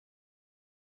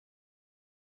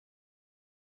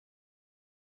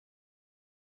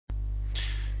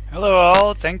Hello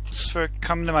all, thanks for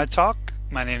coming to my talk.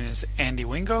 My name is Andy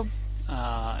Wingo,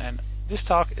 and this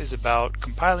talk is about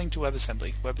compiling to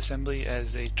WebAssembly. WebAssembly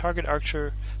as a target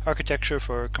architecture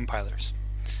for compilers.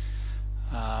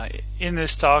 In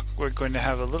this talk we're going to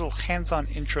have a little hands-on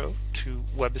intro to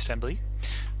WebAssembly,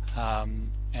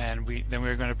 and then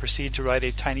we're going to proceed to write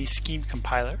a tiny scheme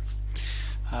compiler.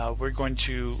 We're going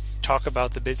to talk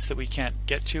about the bits that we can't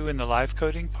get to in the live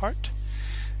coding part.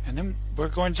 And then we're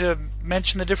going to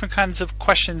mention the different kinds of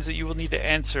questions that you will need to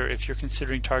answer if you're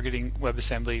considering targeting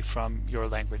WebAssembly from your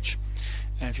language.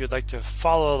 And if you'd like to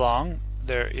follow along,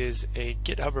 there is a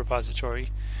GitHub repository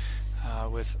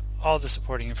with all the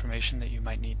supporting information that you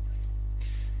might need.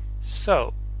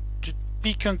 So, to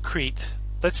be concrete,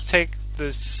 let's take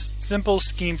this simple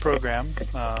scheme program,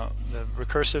 the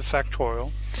recursive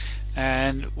factorial,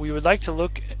 and we would like to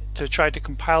look to try to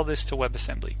compile this to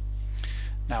WebAssembly.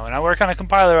 Now, when I work on a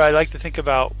compiler, I like to think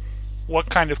about what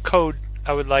kind of code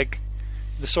I would like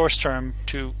the source term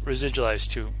to residualize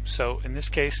to. So in this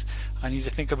case, I need to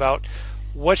think about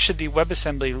what should the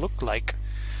WebAssembly look like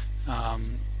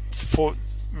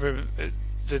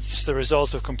it's the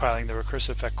result of compiling the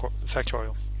recursive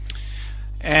factorial.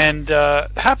 And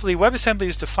happily, WebAssembly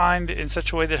is defined in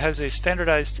such a way that it has a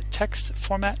standardized text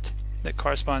format that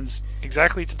corresponds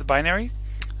exactly to the binary,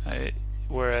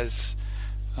 whereas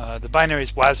the binary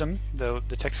is WASM, though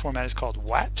the text format is called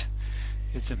WAT.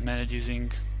 It's implemented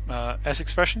using S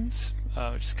expressions,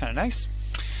 which is kind of nice.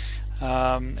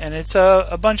 And it's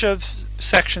a bunch of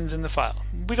sections in the file.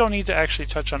 We don't need to actually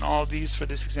touch on all of these for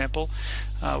this example.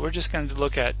 We're just going to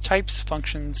look at types,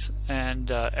 functions, and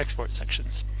export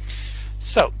sections.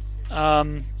 So,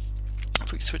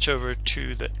 if we switch over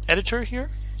to the editor here,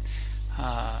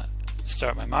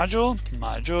 start my module.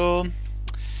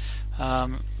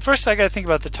 First I got to think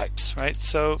about the types, right?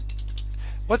 So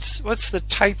what's the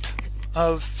type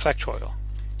of factorial?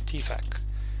 TFAC.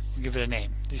 We'll give it a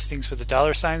name. These things with the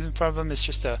dollar signs in front of them is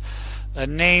just a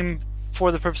name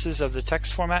for the purposes of the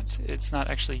text format. It's not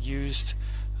actually used,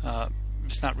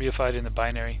 it's not reified in the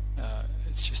binary.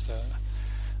 It's just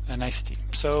a nicety.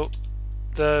 So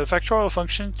the factorial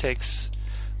function takes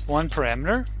one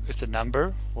parameter. It's a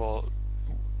number. Well,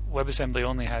 WebAssembly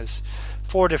only has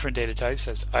 4 different data types.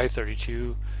 That's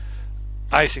I32,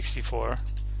 I64,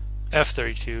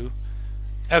 F32,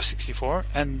 F64,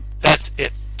 and that's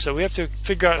it. So we have to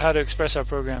figure out how to express our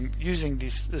program using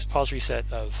this paltry set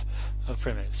of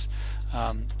primitives.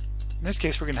 In this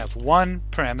case, we're going to have one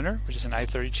parameter, which is an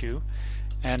I32,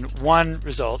 and one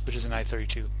result, which is an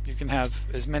I32. You can have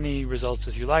as many results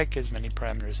as you like, as many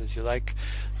parameters as you like.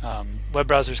 Web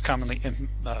browsers commonly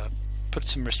put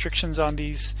some restrictions on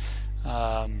these,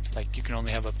 like you can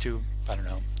only have up to, I don't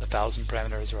know, 1,000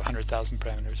 parameters or 100,000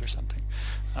 parameters or something.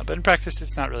 But in practice,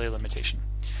 it's not really a limitation.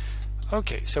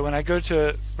 Okay, so when I go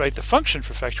to write the function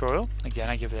for factorial, again,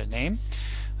 I give it a name.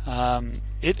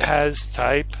 It has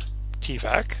type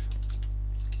TFAC,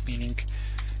 meaning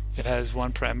it has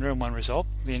one parameter and one result.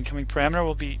 The incoming parameter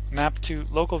will be mapped to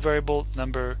local variable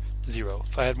number 0.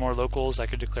 If I had more locals, I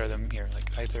could declare them here,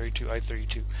 like I32,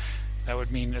 I32. That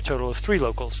would mean a total of 3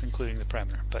 locals, including the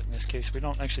parameter. But in this case, we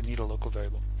don't actually need a local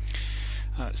variable.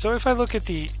 So if I look at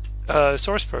the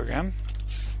source program,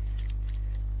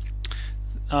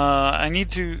 I need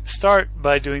to start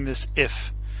by doing this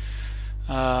if.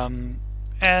 And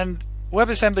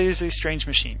WebAssembly is a strange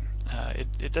machine.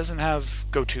 It doesn't have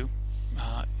goto.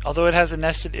 Although it has a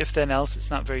nested if then else,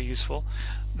 it's not very useful.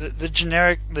 The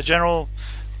general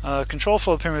control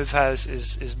flow primitive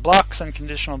is blocks and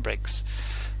conditional breaks.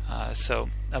 So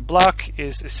a block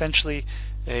is essentially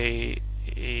a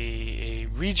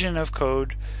region of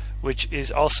code which is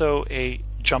also a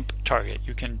jump target.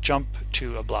 You can jump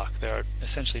to a block. There are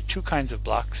essentially 2 kinds of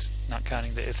blocks, not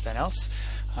counting the if then else.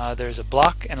 There's a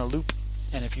block and a loop,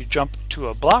 and if you jump to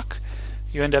a block,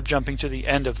 you end up jumping to the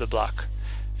end of the block.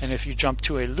 And if you jump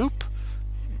to a loop,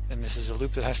 and this is a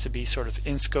loop that has to be sort of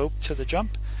in scope to the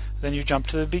jump, then you jump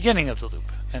to the beginning of the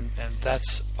loop, and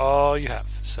that's all you have.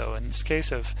 So in this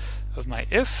case of my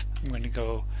if, I'm going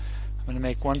to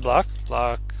make one block,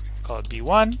 call it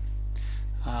B1,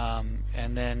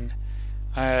 and then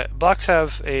blocks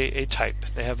have a type.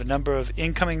 They have a number of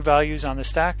incoming values on the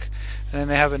stack, and then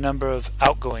they have a number of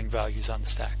outgoing values on the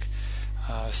stack.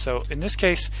 So in this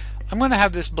case, I'm going to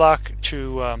have this block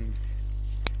to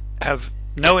have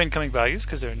no incoming values,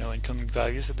 because there are no incoming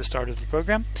values at the start of the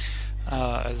program,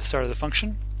 at the start of the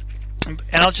function,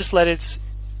 and I'll just let its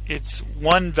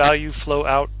one value flow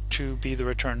out to be the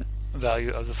return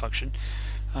value of the function.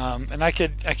 And I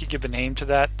could give a name to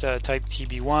that, type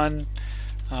TB1.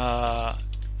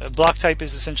 A block type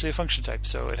is essentially a function type,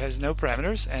 so it has no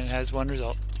parameters and it has one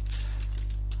result.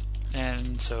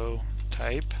 and so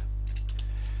type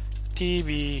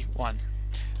TB1.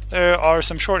 There are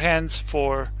some shorthands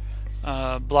for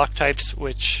block types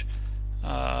which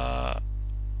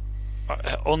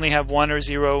only have 1 or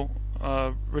 0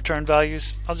 return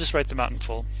values. I'll just write them out in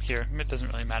full here. It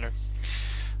doesn't really matter.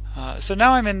 So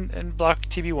now I'm in block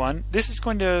TB1. This is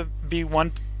going to be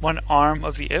one arm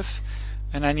of the if,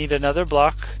 and I need another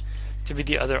block to be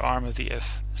the other arm of the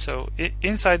if. So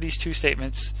inside these two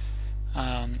statements,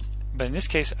 but in this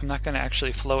case I'm not going to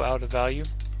actually flow out a value.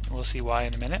 We'll see why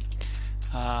in a minute.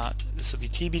 This will be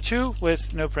TB2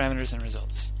 with no parameters and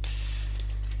results.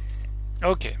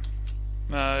 Okay.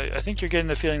 I think you're getting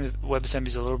the feeling that WebAssembly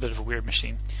is a little bit of a weird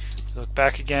machine. Look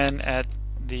back again at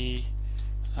the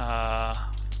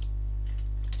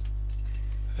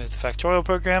factorial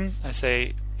program. I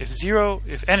say if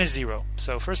n is 0,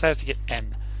 so first I have to get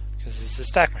n because it's a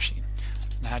stack machine.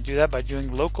 And I do that by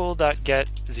doing local.get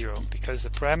 0 because the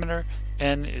parameter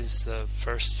n is the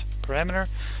first parameter,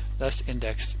 thus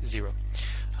index 0.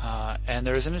 And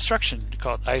there is an instruction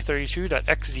called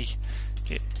i32.xz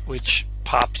which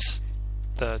pops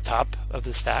the top of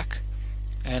the stack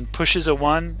and pushes a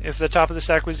 1 if the top of the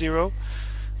stack was 0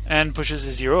 and pushes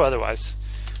a 0 otherwise.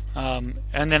 And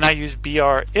then I use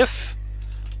br if,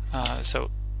 so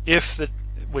if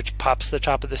which pops the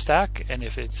top of the stack, and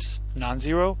if it's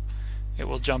non-zero it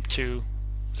will jump to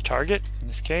the target, in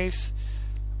this case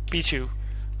B2.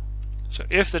 So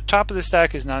if the top of the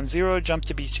stack is non-zero, jump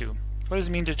to B2. What does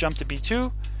it mean to jump to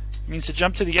B2? It means to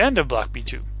jump to the end of block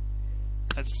B2.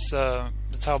 That's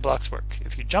how blocks work.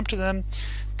 If you jump to them,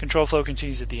 control flow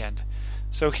continues at the end.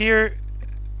 So here,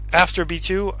 after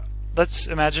B2, let's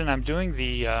imagine I'm doing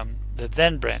the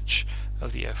then branch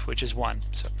of the if, which is 1.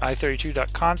 So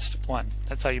i32.const 1.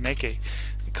 That's how you make a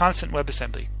constant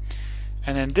WebAssembly.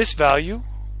 And then this value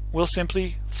will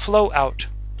simply flow out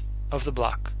of the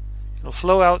block. It'll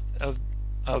flow out of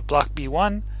block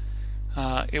B1.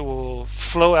 It will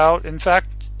flow out, in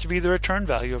fact, to be the return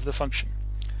value of the function.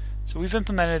 So we've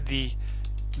implemented the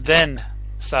then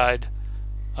side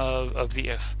of the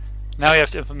if. Now we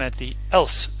have to implement the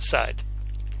else side.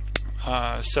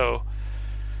 So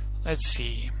let's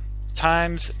see,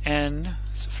 times n.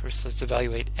 So first let's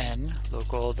evaluate n,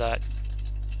 local.0,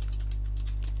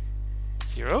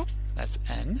 that's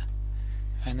n,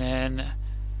 and then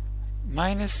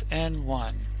minus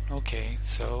n1. Okay,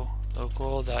 so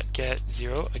local.get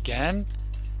 0 again,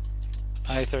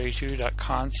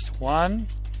 i32.const 1,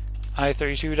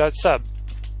 i32.sub.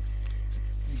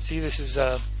 You see, this is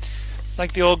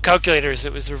like the old calculators.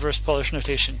 It was reverse Polish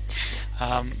notation.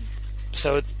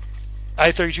 So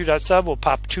i32.sub will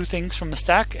pop 2 things from the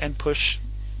stack and push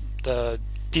the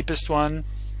deepest one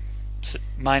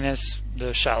minus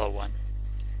the shallow one.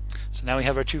 So now we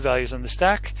have our 2 values on the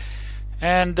stack,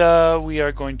 and we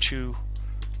are going to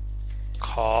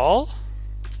call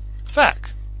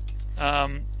fac.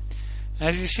 And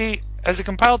as you see, as a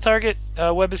compiled target,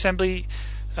 WebAssembly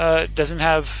doesn't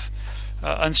have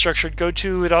unstructured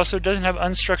goto. It also doesn't have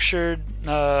unstructured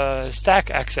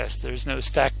stack access. There's no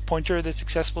stack pointer that's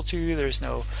accessible to you. There's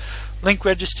no link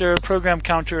register, program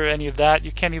counter, any of that.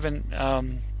 You can't even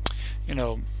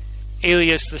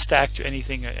alias the stack to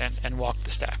anything and walk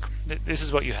the stack. This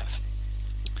is what you have.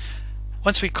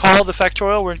 Once we call the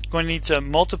factorial, we're going to need to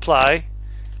multiply.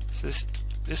 So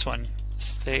this one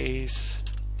stays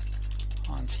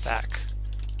on stack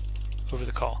over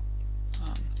the call.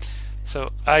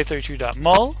 So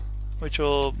i32.mul, which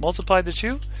will multiply the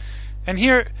 2. And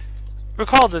here,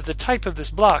 recall that the type of this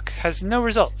block has no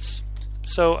results.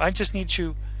 So I just need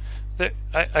to,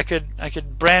 I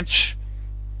could branch,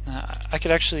 I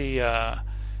could actually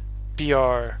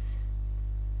br2,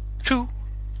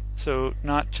 so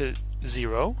not to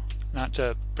 0, not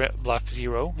to block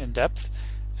 0 in depth,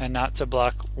 and not to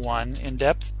block 1 in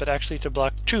depth, but actually to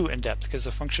block 2 in depth, because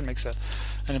the function makes an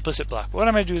implicit block. What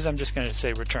I'm going to do is I'm just going to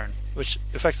say return, which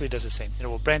effectively does the same. It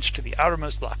will branch to the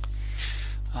outermost block.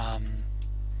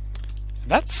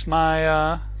 That's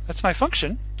my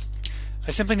function.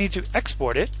 I simply need to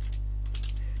export it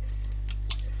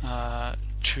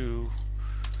to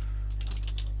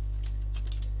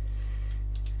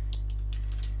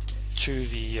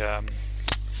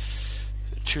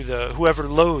the whoever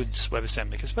loads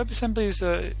WebAssembly, because WebAssembly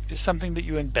is something that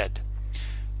you embed.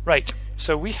 Right.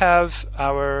 So we have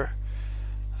our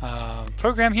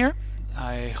program here.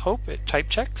 I hope it type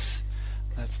checks.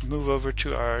 Let's move over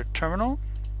to our terminal,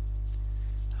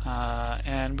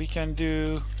 and we can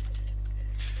do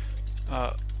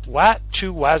wat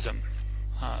to wasm.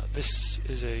 This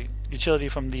is a utility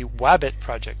from the Wabbit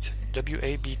project,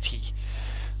 W-A-B-T.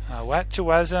 Wat to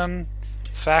wasm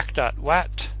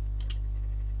fac.wat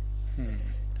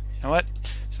know what?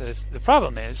 So the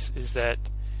problem is that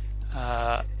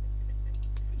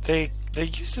they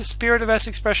use the spirit of S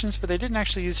expressions, but they didn't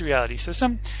actually use the reality. So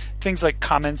some things like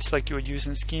comments, like you would use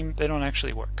in Scheme, they don't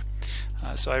actually work.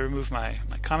 So I remove my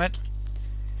comment,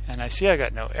 and I see I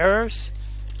got no errors.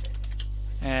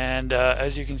 And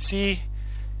as you can see,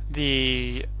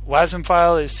 the WASM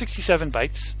file is 67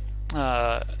 bytes,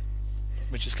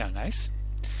 which is kind of nice.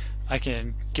 I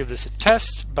can give this a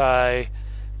test by,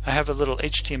 I have a little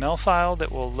HTML file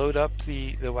that will load up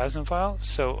the WASM file.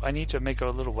 So I need to make a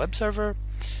little web server,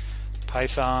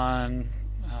 Python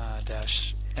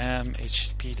 -m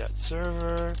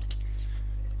http.server,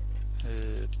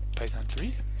 Python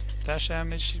 3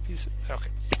 -m http. Okay,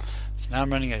 so now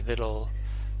I'm running a little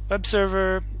web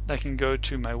server. I can go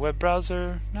to my web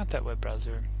browser, not that web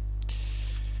browser.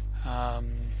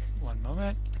 One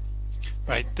moment.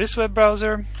 Right, this web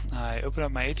browser. I open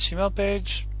up my HTML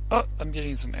page. Oh, I'm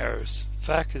getting some errors.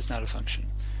 Fac is not a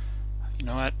function. You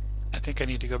know what? I think I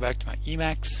need to go back to my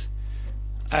Emacs.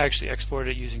 I actually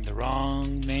exported it using the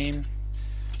wrong name.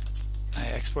 I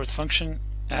export the function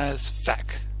as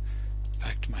fac.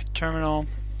 Back to my terminal.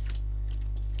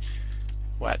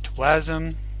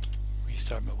 WASM.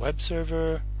 Restart my web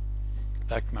server.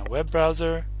 Back to my web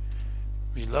browser.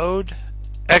 Reload.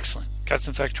 Excellent. Got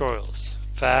some factorials.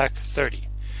 Fac 30.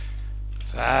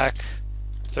 Fac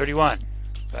 31.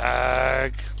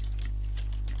 Fac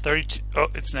 32. Oh,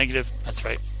 it's negative. That's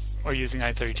right. We're using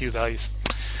I32 values.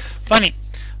 Funny.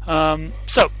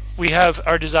 So we have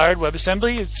our desired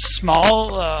WebAssembly. It's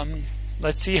small.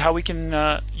 Let's see how we can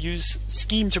use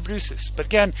Scheme to produce this. But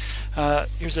again,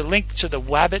 here's a link to the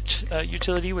Wabbit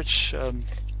utility, which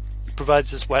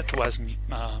provides this wet WASM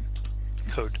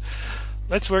code.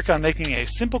 Let's work on making a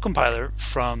simple compiler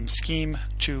from Scheme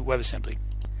to WebAssembly.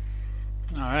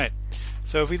 All right.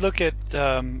 So if we look at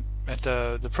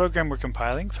the program we're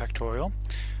compiling, factorial,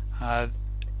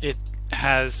 it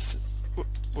has.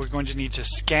 We're going to need to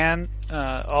scan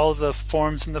all the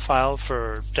forms in the file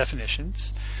for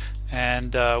definitions,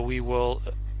 and we will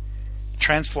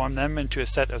transform them into a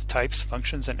set of types,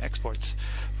 functions, and exports.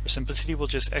 For simplicity, we'll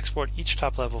just export each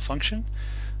top-level function.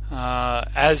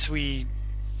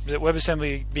 The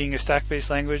WebAssembly being a stack-based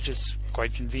language, it's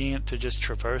quite convenient to just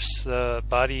traverse the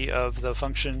body of the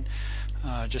function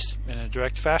just in a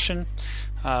direct fashion,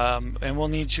 and we'll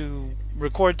need to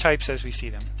record types as we see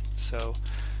them. So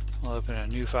we'll open a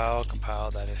new file,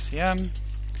 compile.scm,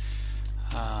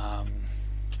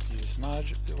 use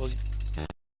module,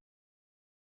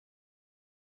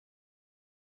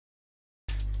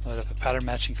 load up a pattern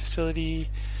matching facility,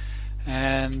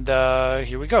 and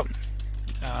here we go.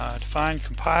 Define,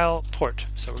 compile, port.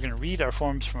 So we're going to read our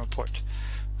forms from a port.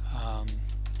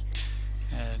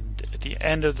 And at the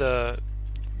end of the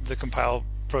compile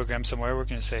program somewhere, we're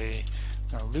going to say,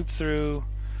 we're going to loop through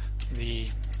the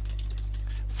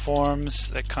forms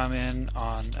that come in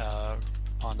on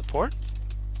the port,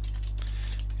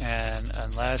 and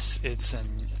unless it's an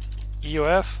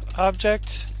EOF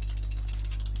object,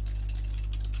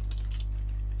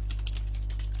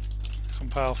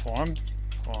 compile form,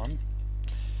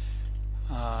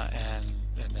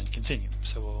 and then continue.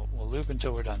 So we'll loop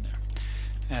until we're done there.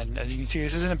 And as you can see,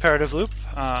 this is an imperative loop.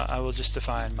 I will just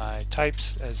define my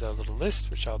types as a little list,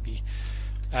 which I'll be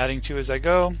adding to as I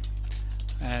go.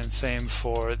 And same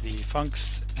for the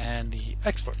funcs and the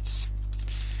exports.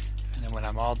 And then when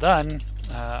I'm all done,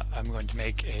 I'm going to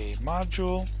make a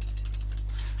module.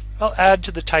 I'll add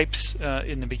to the types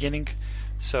in the beginning,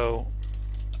 so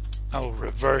I will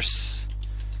reverse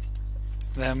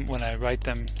them when I write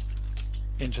them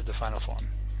into the final form.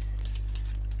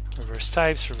 Reverse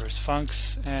types, reverse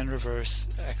funcs, and reverse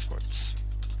exports.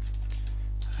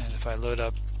 And if I load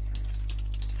up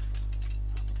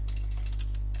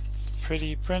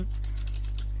pretty print,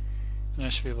 then I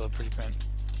should be able to pretty print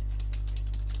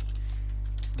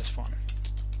this form.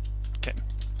 Okay.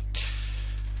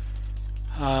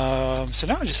 So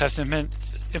now I just have to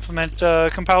implement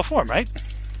compile form, right?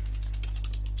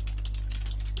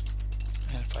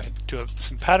 And if I do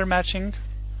some pattern matching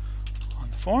on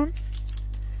the form,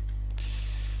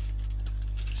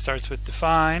 it starts with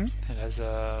define. It has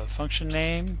a function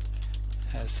name,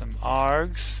 it has some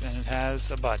args, and it has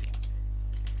a body.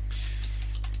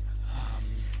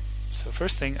 So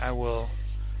first thing I will,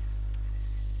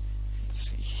 let's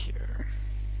see here.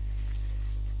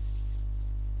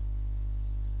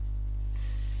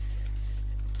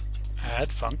 Add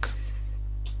func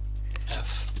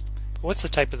f. What's the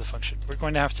type of the function? We're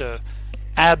going to have to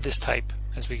add this type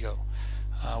as we go.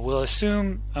 We'll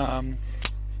assume, well,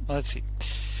 let's see,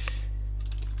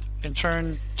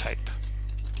 intern type.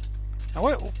 Now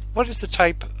what is the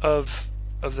type of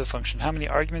of the function. How many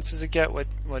arguments does it get?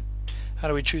 How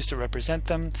do we choose to represent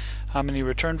them? How many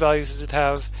return values does it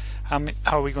have? How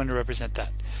are we going to represent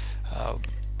that?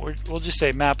 We'll just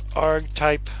say map arg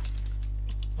type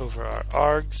over our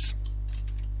args.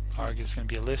 Arg is going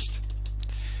to be a list.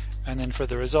 And then for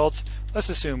the result, let's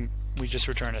assume we just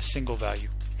return a single value.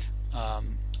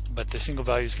 But the single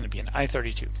value is going to be an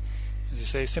I32. As you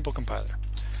say, simple compiler.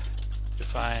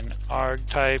 Define arg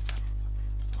type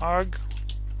arg.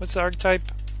 What's the arg type?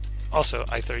 Also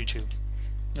I32.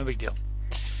 No big deal.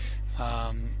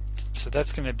 So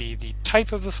that's going to be the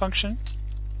type of the function.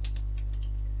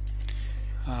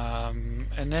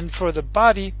 And then for the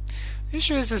body, the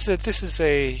issue is that this is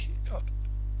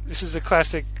a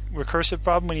classic recursive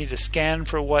problem. We need to scan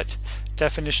for what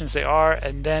definitions they are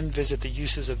and then visit the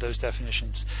uses of those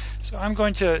definitions. So I'm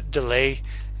going to delay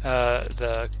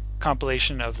the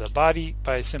compilation of the body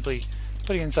by simply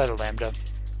putting inside a lambda.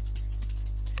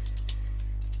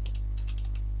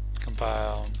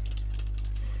 Compile.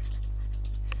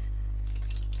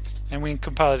 And we can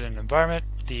compile it in an environment.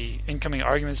 The incoming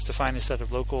arguments define a set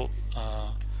of local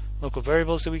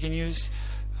variables that we can use.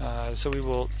 So we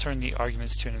will turn the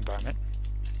arguments to an environment.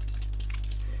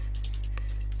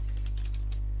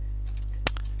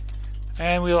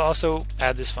 And we'll also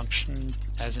add this function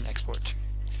as an export.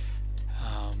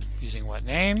 Using what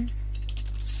name?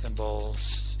 Symbol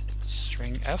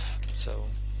string f, so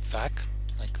vac,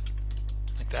 like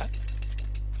that.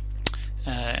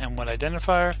 And what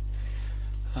identifier?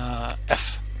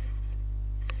 F.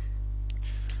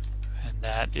 And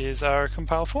that is our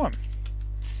compile form.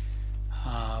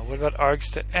 What about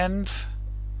args to env?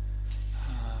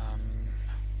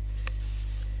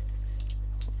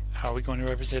 How are we going to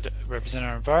represent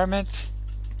our environment?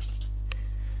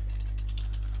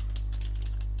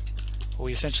 What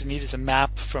we essentially need is a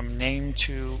map from name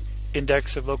to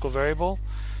index of local variable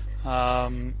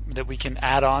that we can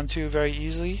add on to very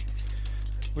easily.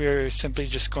 We're simply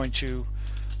just going to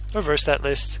reverse that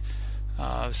list,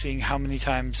 seeing how many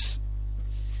times,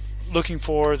 looking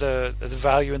for the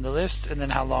value in the list, and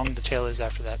then how long the tail is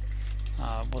after that.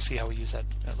 We'll see how we use that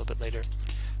a little bit later.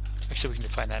 Actually, we can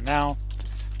define that now.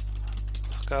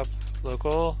 Look up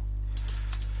local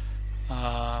in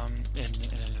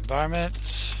an environment.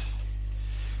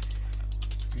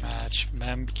 Match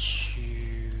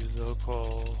memq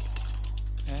local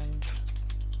end.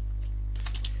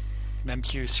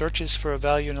 Memq searches for a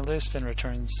value in a list and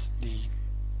returns the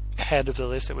head of the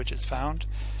list at which it's found.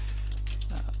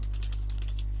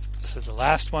 So the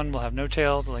last one will have no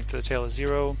tail, the length of the tail is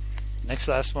 0. The next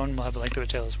last one will have the length of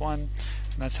the tail is 1. And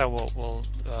that's how we'll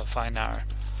find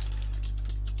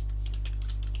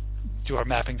do our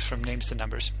mappings from names to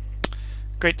numbers.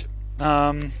 Great.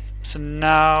 So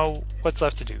now what's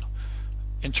left to do?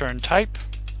 Intern type.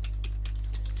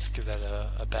 Let's give that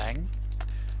a bang.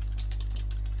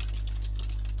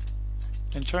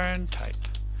 Intern type.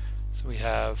 So we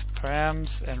have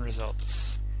params and results.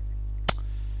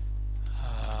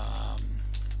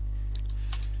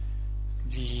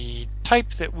 The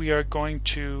type that we are going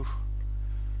to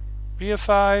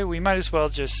reify, we might as well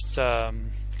just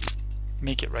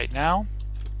make it right now.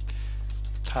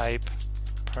 Type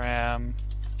params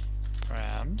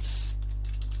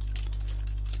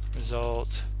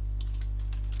result.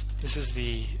 This is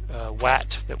the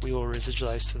WAT that we will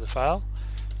residualize to the file.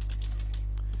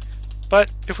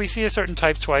 But if we see a certain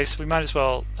type twice, we might as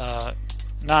well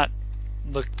not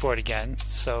look for it again.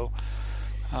 So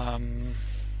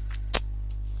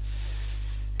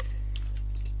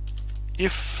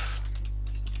if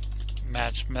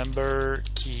match member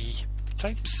key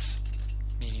types,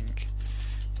 meaning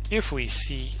if we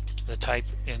see the type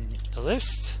in the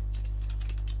list,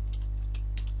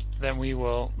 then we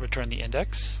will return the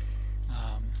index.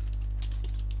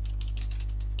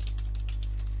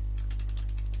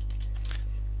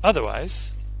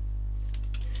 Otherwise,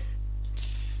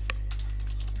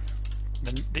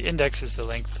 the index is the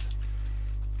length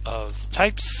of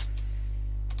types.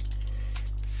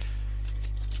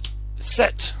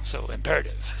 Set, so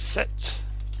imperative, set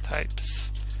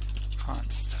types,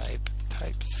 const type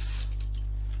types.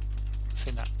 Let's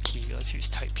say not key, let's use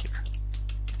type here.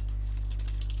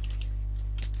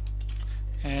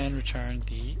 And return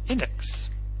the index.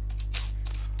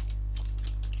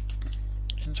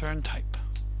 Intern type.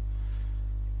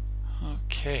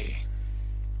 Okay.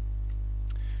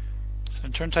 So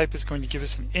intern type is going to give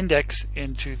us an index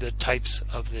into the types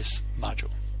of this module.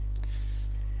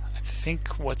 I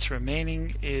think what's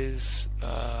remaining is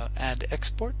add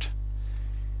export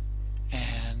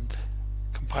and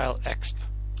compile exp.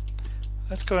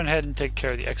 Let's go ahead and take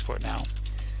care of the export now.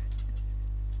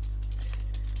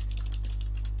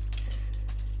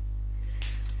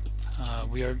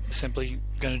 We are simply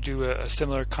going to do a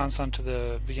similar constant to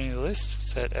the beginning of the list.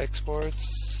 Set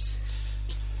exports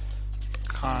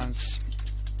const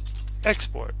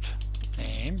export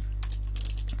name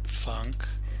func,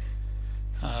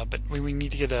 but we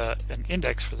need to get an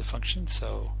index for the function,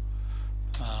 so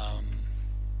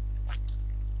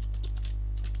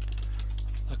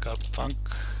look up func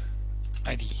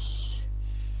ID.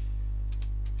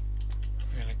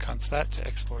 We're going to const that to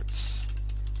exports.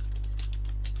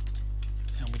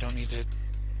 And we don't need it,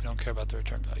 we don't care about the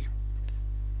return value.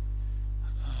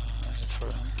 It's for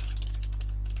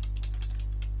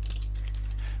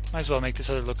might as well make this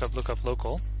other lookup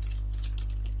local.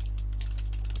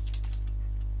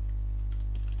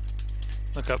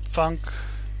 Lookup func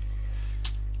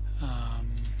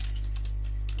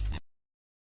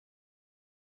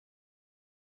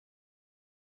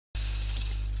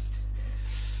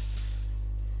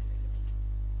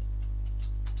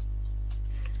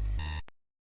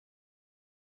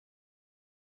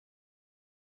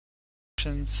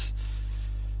and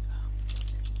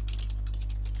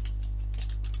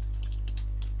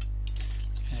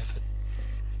if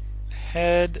a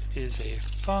head is a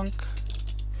func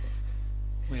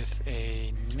with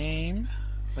a name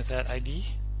with that ID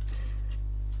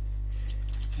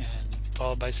and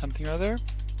followed by something or other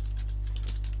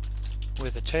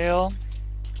with a tail,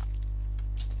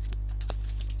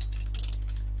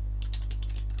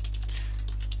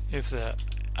 if the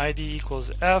ID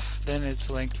equals F, then it's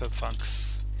the length of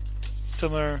funcs,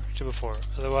 similar to before.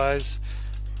 Otherwise,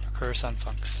 recurse on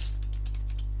funcs.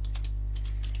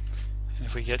 And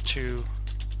if we get to,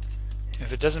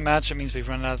 if it doesn't match, it means we've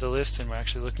run out of the list and we're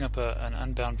actually looking up an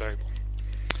unbound variable.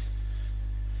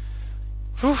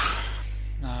 Whew.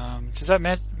 Does that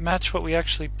match what we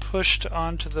actually pushed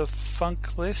onto the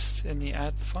func list in the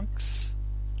add funcs?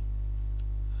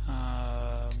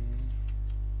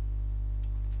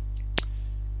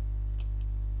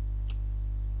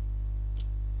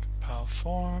 Compile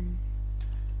form.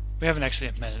 We haven't actually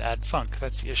implemented add func.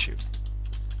 That's the issue.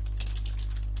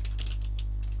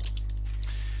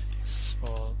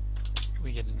 So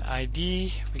we get an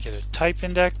ID, we get a type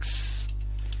index,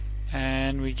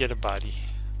 and we get a body.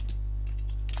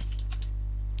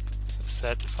 So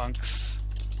set funcs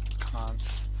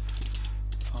const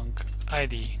func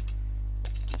ID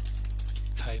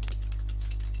type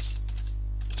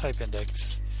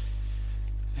index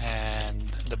and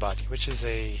the body, which is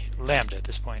a lambda at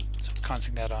this point, so we're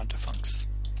consting that onto funcs.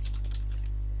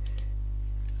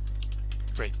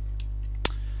 Great.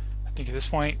 I think at this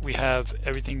point we have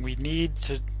everything we need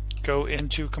to go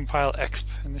into compile exp,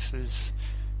 and this is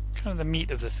kind of the meat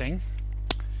of the thing.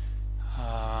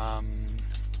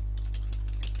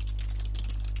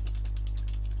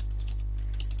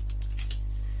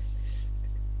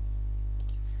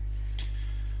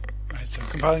 Right, so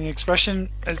compiling the expression,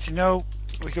 as you know,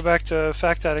 we go back to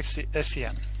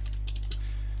fact.scm.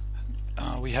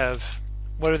 We have,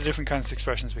 what are the different kinds of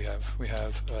expressions we have? We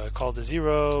have call to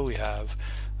zero, we have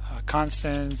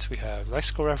constants, we have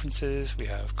lexical references, we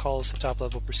have calls to top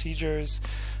level procedures,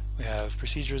 we have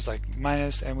procedures like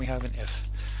minus, and we have an if.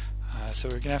 So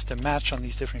we're going to have to match on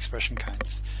these different expression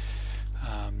kinds.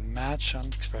 Match on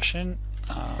expression.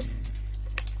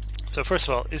 So first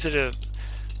of all, is it a,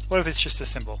 what if it's just a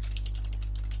symbol?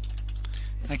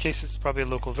 In that case, it's probably a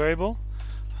local variable.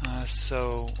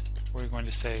 So we're going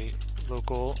to say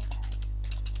local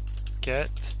get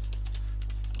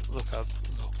lookup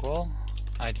local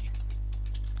ID.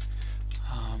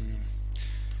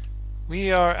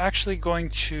 We are actually going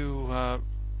to,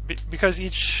 because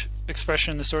each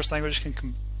expression in the source language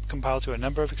can compile to a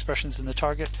number of expressions in the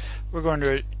target, we're going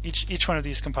to, each one of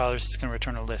these compilers is going to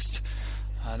return a list.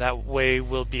 That way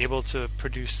we'll be able to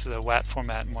produce the WAT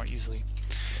format more easily.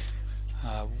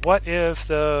 What if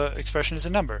the expression is a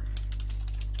number?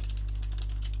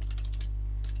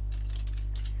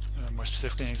 More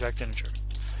specifically, an exact integer.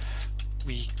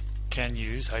 We can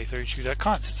use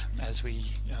i32.const, as we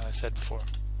said before.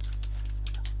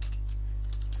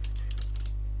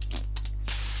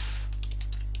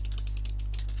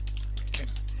 Okay.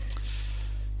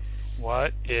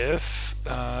 What if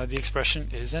the expression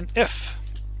is an if?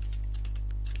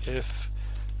 If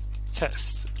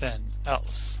test, then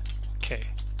else. Okay.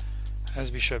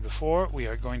 As we showed before, we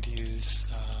are going to use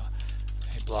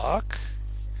a block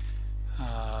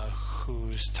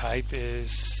whose type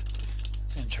is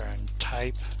in turn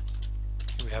type.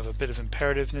 We have a bit of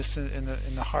imperativeness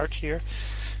in the heart here.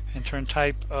 In turn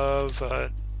type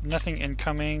of nothing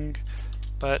incoming,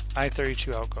 but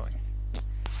i32 outgoing.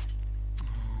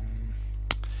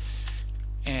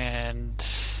 And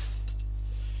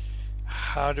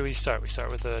how do we start? We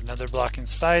start with another block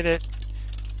inside it.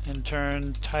 and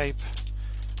turn type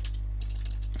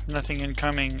nothing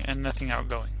incoming and nothing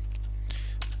outgoing.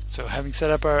 So having set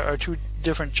up our two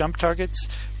different jump targets,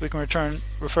 we can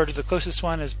refer to the closest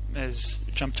one as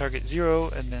jump target 0,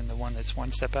 and then the one that's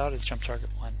one step out is jump target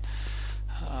 1.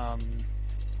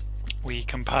 We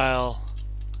compile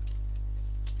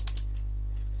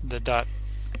the dot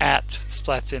at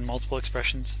splats in multiple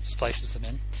expressions, splices them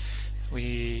in.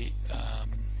 We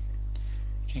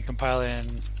can compile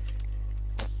in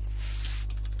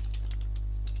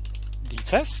the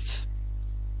test,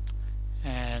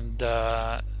 and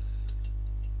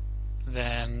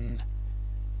then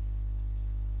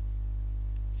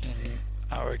in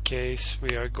our case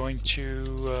we are going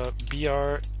to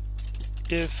br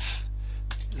if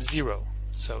 0.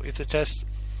 So if the test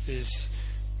is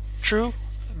true,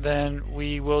 then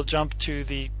we will jump to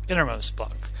the innermost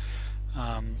block.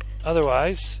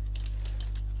 Otherwise,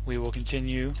 we will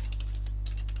continue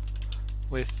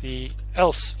with the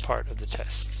else part of the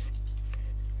test.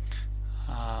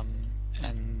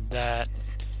 And that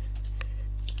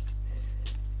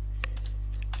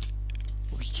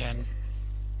we can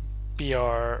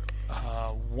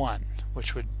BR1,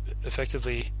 which would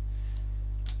effectively,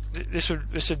 this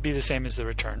would be the same as the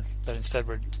return, but instead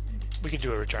we could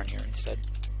do a return here instead.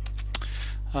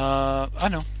 I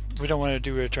know we don't want to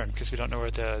do a return because we don't know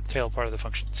where the tail part of the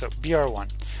function. So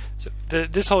BR1. So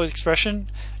this whole expression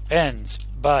ends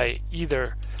by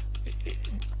either,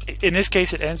 in this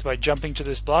case it ends by jumping to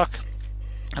this block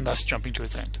and thus jumping to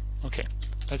its end. Okay,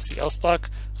 that's the else block.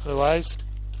 Otherwise,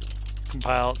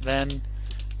 compile then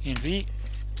env,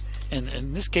 and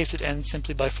in this case it ends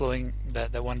simply by flowing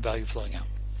that one value flowing out.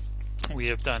 We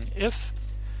have done if.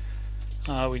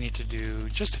 We need to do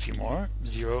just a few more.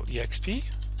 0 exp.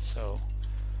 So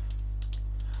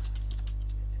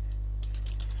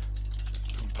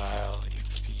compile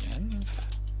expenv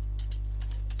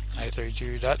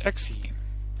i32.exe.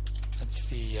 That's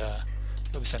the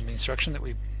WebAssembly instruction that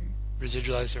we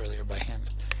residualized earlier by hand.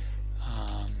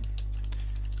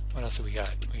 What else have we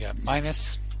got? We got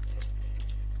minus.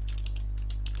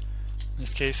 In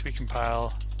this case we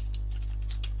compile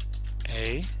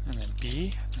A and then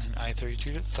B and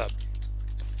i32.sub.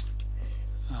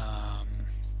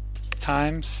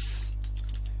 Times,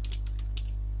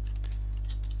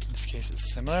 in this case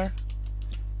it's similar,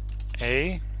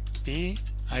 A, B,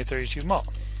 i32 mul.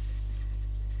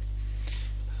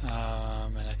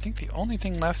 And I think the only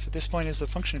thing left at this point is the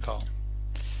function call.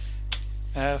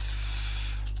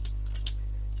 F,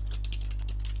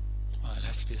 well, it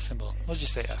has to be a symbol. We'll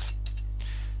just say F.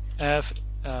 F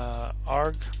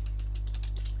arg.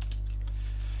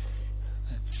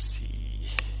 Let's see.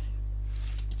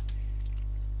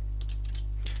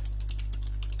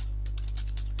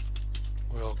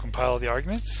 We'll compile the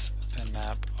arguments, and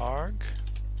map arg,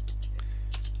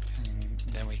 and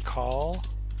then we call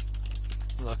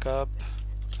lookup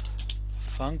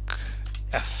func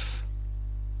f.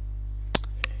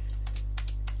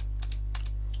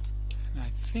 And I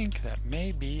think that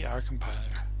may be our compiler.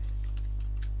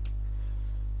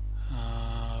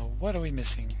 What are we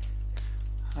missing?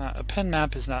 Append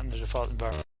map is not in the default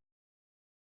environment.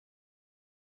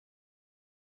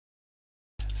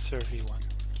 Serve v1.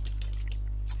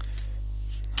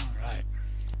 Alright.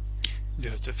 I do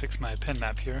have to fix my append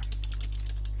map here.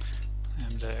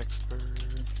 Lambda expert.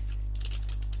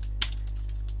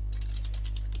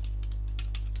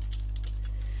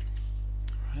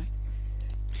 Right.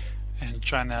 And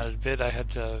trying that a bit, I had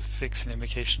to fix an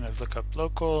invocation of lookup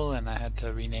local, and I had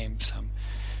to rename some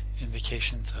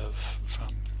invocations from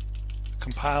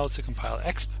compile to compile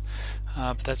exp,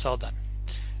 but that's all done.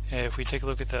 If we take a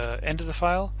look at the end of the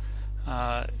file,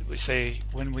 we say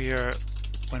when we're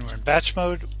in batch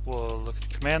mode, we'll look at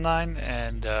the command line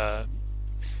and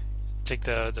take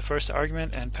the first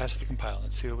argument and pass it to compile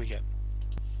and see what we get.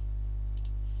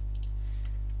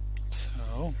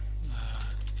 So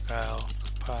compile.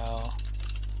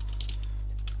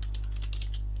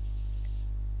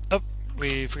 Oh,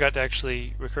 we forgot to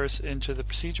actually recurse into the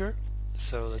procedure,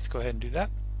 so let's go ahead and do that.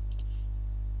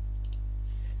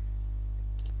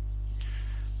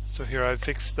 So here I've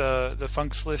fixed the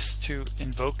funcs list to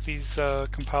invoke these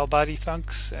compile body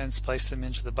funcs and splice them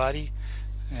into the body,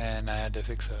 and I had to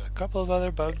fix a couple of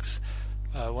other bugs.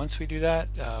 Once we do that,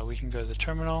 we can go to the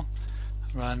terminal,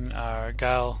 run our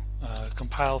gal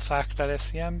compile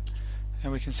fact.scm,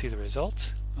 and we can see the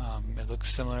result. It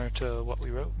looks similar to what we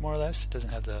wrote, more or less. It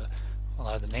doesn't have a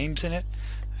lot of the names in it.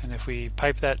 And if we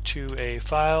pipe that to a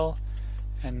file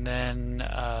and then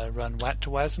run wat to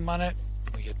wasm on it,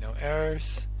 we get no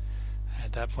errors.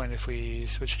 At that point, if we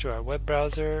switch to our web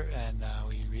browser and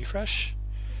we refresh,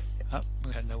 Oh,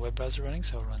 we got no web browser running,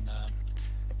 so I'll run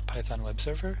Python web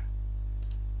server.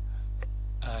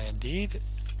 Indeed,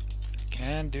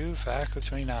 can do FAQ of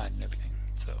 29 and everything,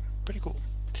 so pretty cool.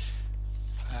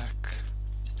 FAQ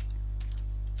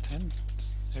 10,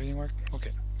 does everything work?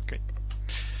 Okay, great.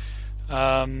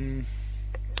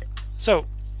 So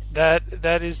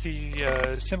that is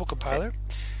the simple compiler.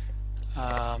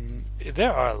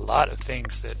 There are a lot of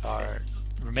things that are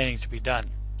remaining to be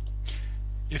done.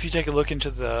 If you take a look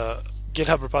into the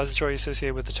GitHub repository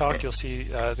associated with the talk, you'll see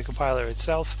the compiler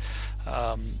itself,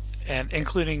 and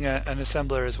including an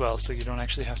assembler as well, so you don't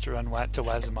actually have to run to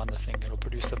WASM on the thing. It'll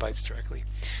produce the bytes directly.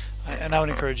 And I would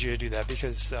encourage you to do that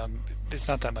because it's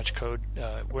not that much code.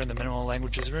 We're in the minimal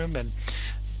languages room, and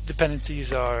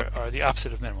dependencies are the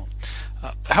opposite of minimal.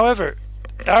 However,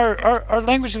 our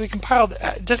language that we compiled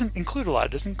doesn't include a lot.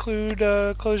 It doesn't include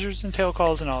closures and tail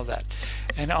calls and all of that.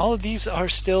 And all of these are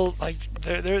still, like,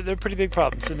 they're pretty big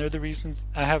problems, and they're the reasons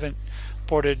I haven't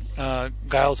ported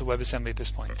Guile to WebAssembly at this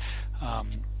point.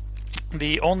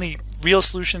 The only real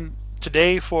solution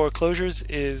today for closures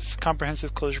is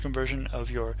comprehensive closure conversion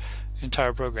of your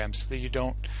entire program, so that you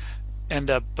don't end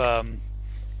up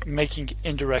making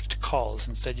indirect calls.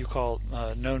 Instead, you call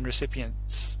known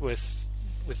recipients with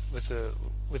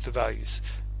the values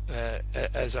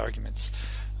as arguments.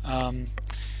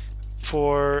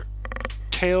 For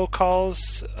tail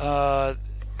calls,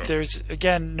 there's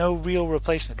again no real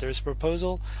replacement. There's a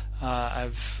proposal.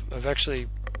 I've actually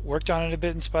worked on it a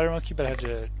bit in SpiderMonkey, but I had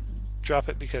to drop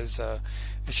it because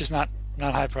it's just not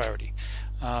high priority.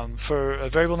 For a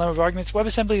variable number of arguments,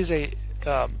 WebAssembly is a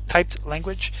typed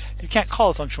language. You can't call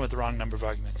a function with the wrong number of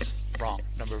arguments.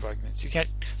 You can't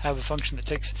have a function that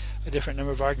takes a different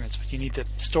number of arguments, but you need to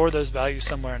store those values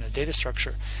somewhere in a data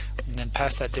structure and then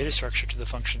pass that data structure to the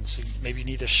function. So maybe you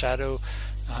need a shadow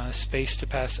space to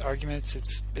pass arguments.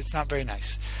 It's not very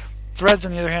nice. Threads,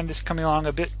 on the other hand, is coming along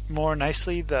a bit more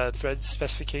nicely. The threads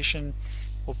specification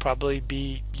will probably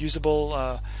be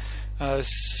usable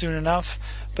soon enough.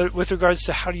 But with regards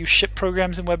to how do you ship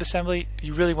programs in WebAssembly,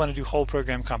 you really want to do whole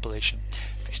program compilation.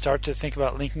 If you start to think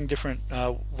about linking different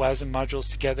WASM modules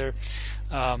together,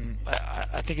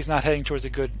 I think it's not heading towards a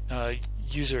good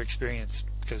user experience,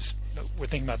 because we're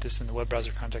thinking about this in the web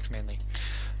browser context mainly.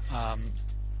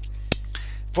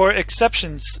 For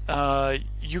exceptions,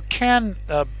 you can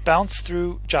bounce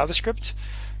through JavaScript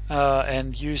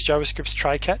and use JavaScript's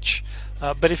try-catch,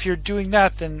 but if you're doing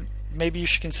that, then maybe you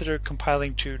should consider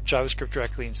compiling to JavaScript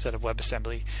directly instead of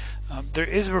WebAssembly. There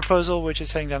is a proposal which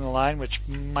is heading down the line which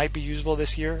might be usable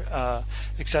this year,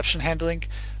 exception handling,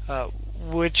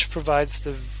 which provides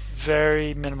the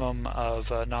very minimum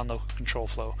of non-local control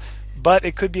flow. But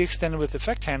it could be extended with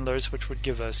effect handlers, which would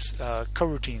give us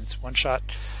coroutines, one-shot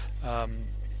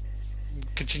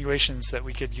continuations that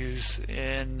we could use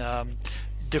in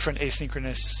different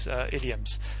asynchronous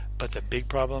idioms. But the big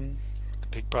problem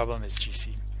is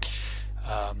GC.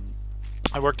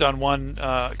 I worked on one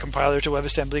compiler to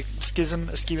WebAssembly, Schism,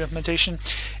 a scheme implementation.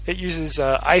 It uses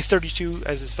i32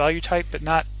 as its value type, but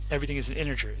not everything is an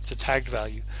integer. It's a tagged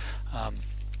value.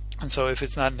 And so if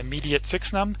it's not an immediate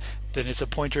fixed num, then it's a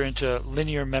pointer into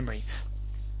linear memory.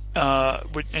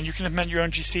 And you can implement your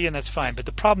own GC, and that's fine. But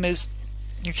the problem is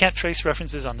you can't trace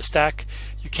references on the stack.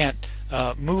 You can't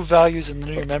move values in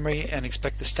linear memory and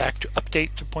expect the stack to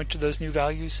update to point to those new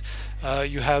values.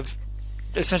 You have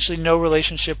essentially no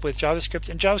relationship with JavaScript,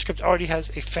 and JavaScript already has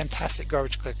a fantastic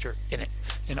garbage collector in it,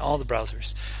 in all the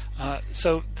browsers.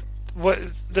 So what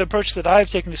the approach that I've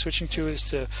taken to switching to is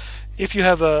to, if you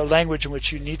have a language in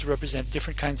which you need to represent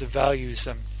different kinds of values,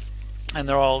 and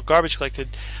they're all garbage collected,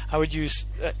 I would use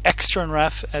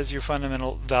xternref as your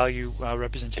fundamental value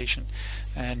representation,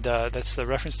 and that's the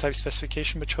reference type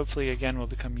specification, which hopefully again will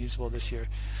become usable this year.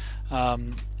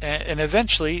 And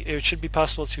eventually it should be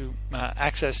possible to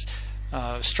access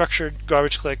structured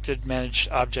garbage collected managed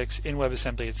objects in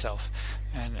WebAssembly itself,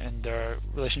 and there are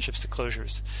relationships to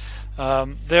closures.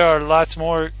 There are lots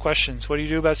more questions. What do you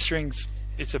do about strings?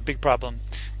 It's a big problem.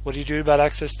 What do you do about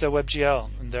access to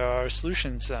WebGL? And there are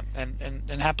solutions,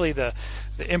 and happily the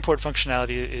import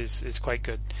functionality is quite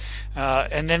good.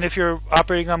 And then if you're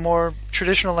operating on more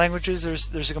traditional languages,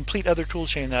 there's a complete other tool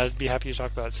chain that I'd be happy to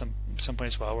talk about at some point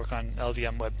as well. I work on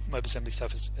LVM WebAssembly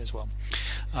stuff as well.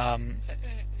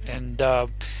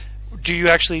 Do you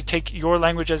actually take your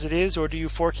language as it is, or do you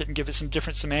fork it and give it some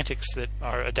different semantics that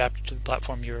are adapted to the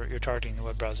platform you're targeting, the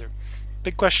web browser?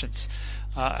 Big questions.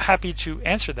 Happy to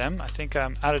answer them. I think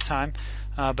I'm out of time,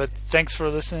 but thanks for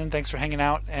listening, thanks for hanging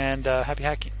out, and happy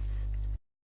hacking.